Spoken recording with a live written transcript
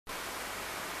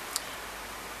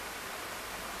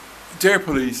Dear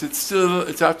police, it's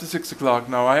after 6 o'clock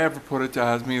now. I have reported to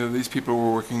AZMI that these people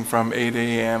were working from 8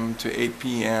 a.m. to 8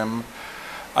 p.m.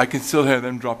 I can still hear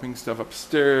them dropping stuff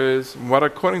upstairs. What,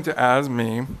 according to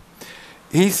AZMI,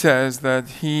 he says that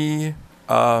he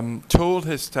told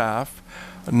his staff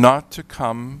not to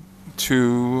come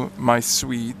to my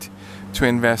suite to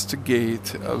investigate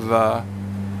the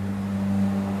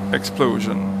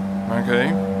explosion. Okay?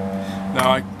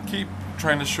 Now I keep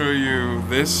trying to show you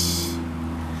this,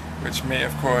 which may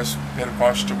of course get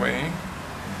washed away.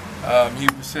 He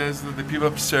says that the people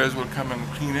upstairs will come and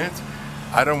clean it.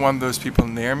 I don't want those people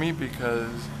near me because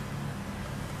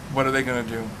what are they going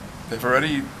to do? They've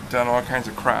already done all kinds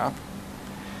of crap.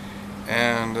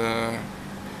 And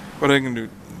what are they going to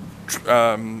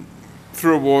do?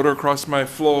 Throw water across my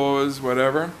floors,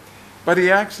 whatever. But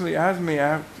AZMI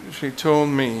actually told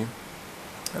me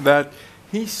that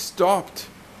he stopped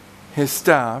his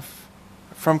staff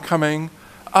from coming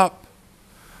up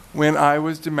when I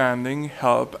was demanding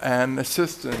help and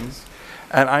assistance,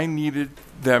 and I needed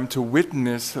them to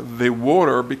witness the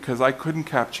water because I couldn't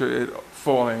capture it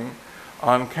falling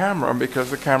on camera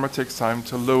because the camera takes time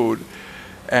to load.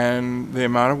 And the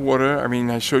amount of water, I mean,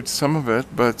 I showed some of it,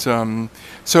 but so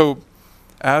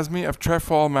AZMI of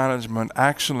Trefoil Management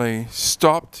actually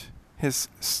stopped his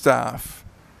staff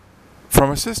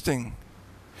from assisting.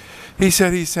 He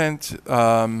said he sent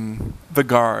the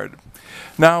guard.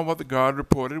 Now what the guard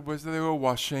reported was that they were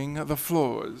washing the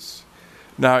floors.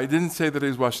 Now he didn't say that he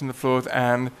was washing the floors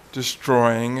and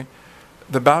destroying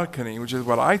the balcony, which is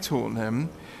what I told him.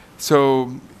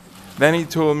 So then he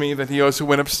told me that he also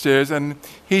went upstairs and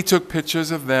he took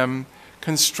pictures of them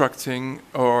constructing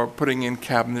or putting in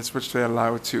cabinets, which they're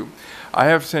allowed to. I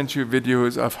have sent you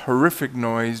videos of horrific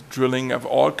noise, drilling of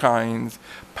all kinds,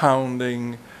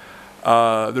 pounding,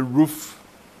 the roof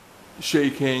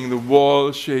shaking, the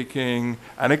wall shaking,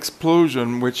 an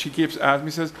explosion, which he keeps asking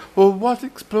me, says, well, what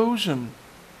explosion?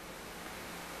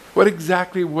 What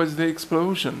exactly was the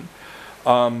explosion?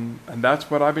 And that's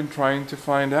what I've been trying to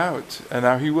find out. And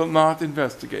now he will not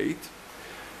investigate.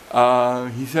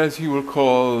 He says he will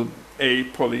call a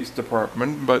police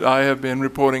department, but I have been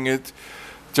reporting it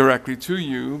directly to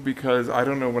you because I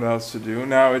don't know what else to do.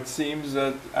 Now it seems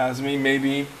that AZMI may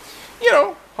be,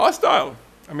 hostile.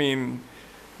 I mean,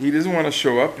 he doesn't want to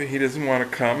show up. He doesn't want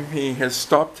to come. He has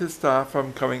stopped his staff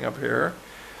from coming up here.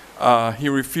 He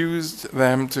refused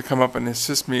them to come up and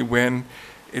assist me when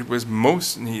it was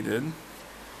most needed.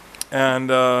 And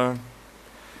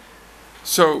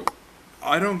so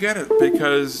I don't get it,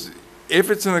 because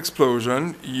if it's an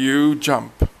explosion, you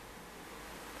jump.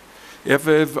 If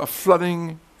it's a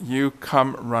flooding, you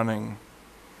come running.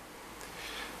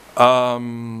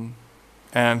 And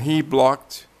he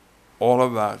blocked all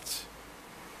of that.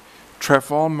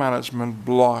 Trefoil Management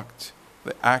blocked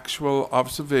the actual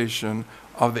observation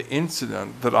of the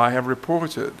incident that I have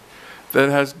reported. That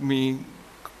has me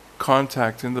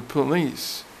contacting the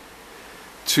police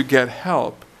to get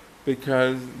help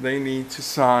because they need to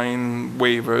sign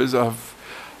waivers of,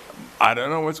 I don't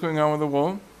know what's going on with the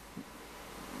wall.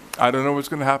 I don't know what's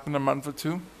going to happen in a month or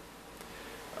two,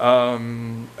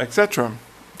 etc.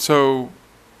 So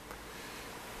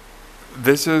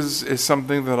this is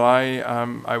something that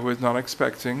I was not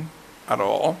expecting at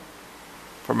all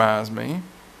from AZMI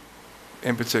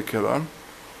in particular.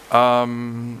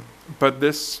 But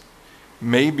this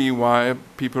may be why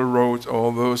people wrote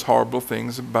all those horrible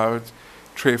things about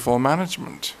Trefoil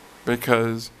Management,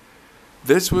 because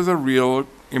this was a real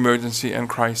emergency and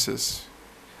crisis.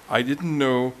 I didn't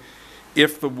know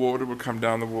if the water would come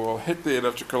down the wall, hit the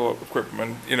electrical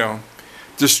equipment,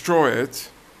 destroy it.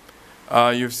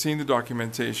 You've seen the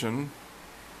documentation.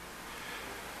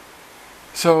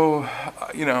 So,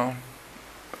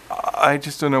 I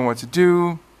just don't know what to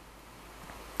do.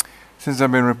 Since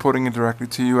I've been reporting it directly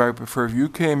to you, I prefer if you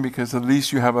came, because at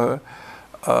least you have a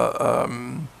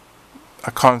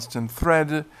constant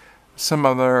thread. Some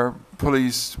other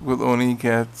police will only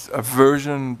get a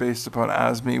version based upon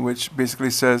AZMI, which basically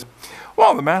says,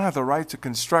 well, the man had the right to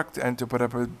construct and to put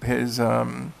up his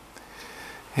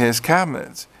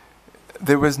cabinets.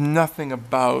 There was nothing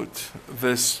about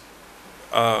this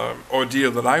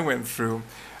ordeal that I went through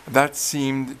that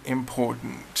seemed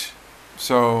important.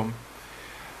 So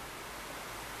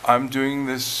I'm doing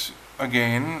this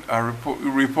again,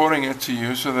 reporting it to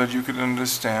you so that you can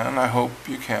understand. I hope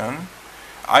you can.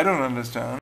 I don't understand.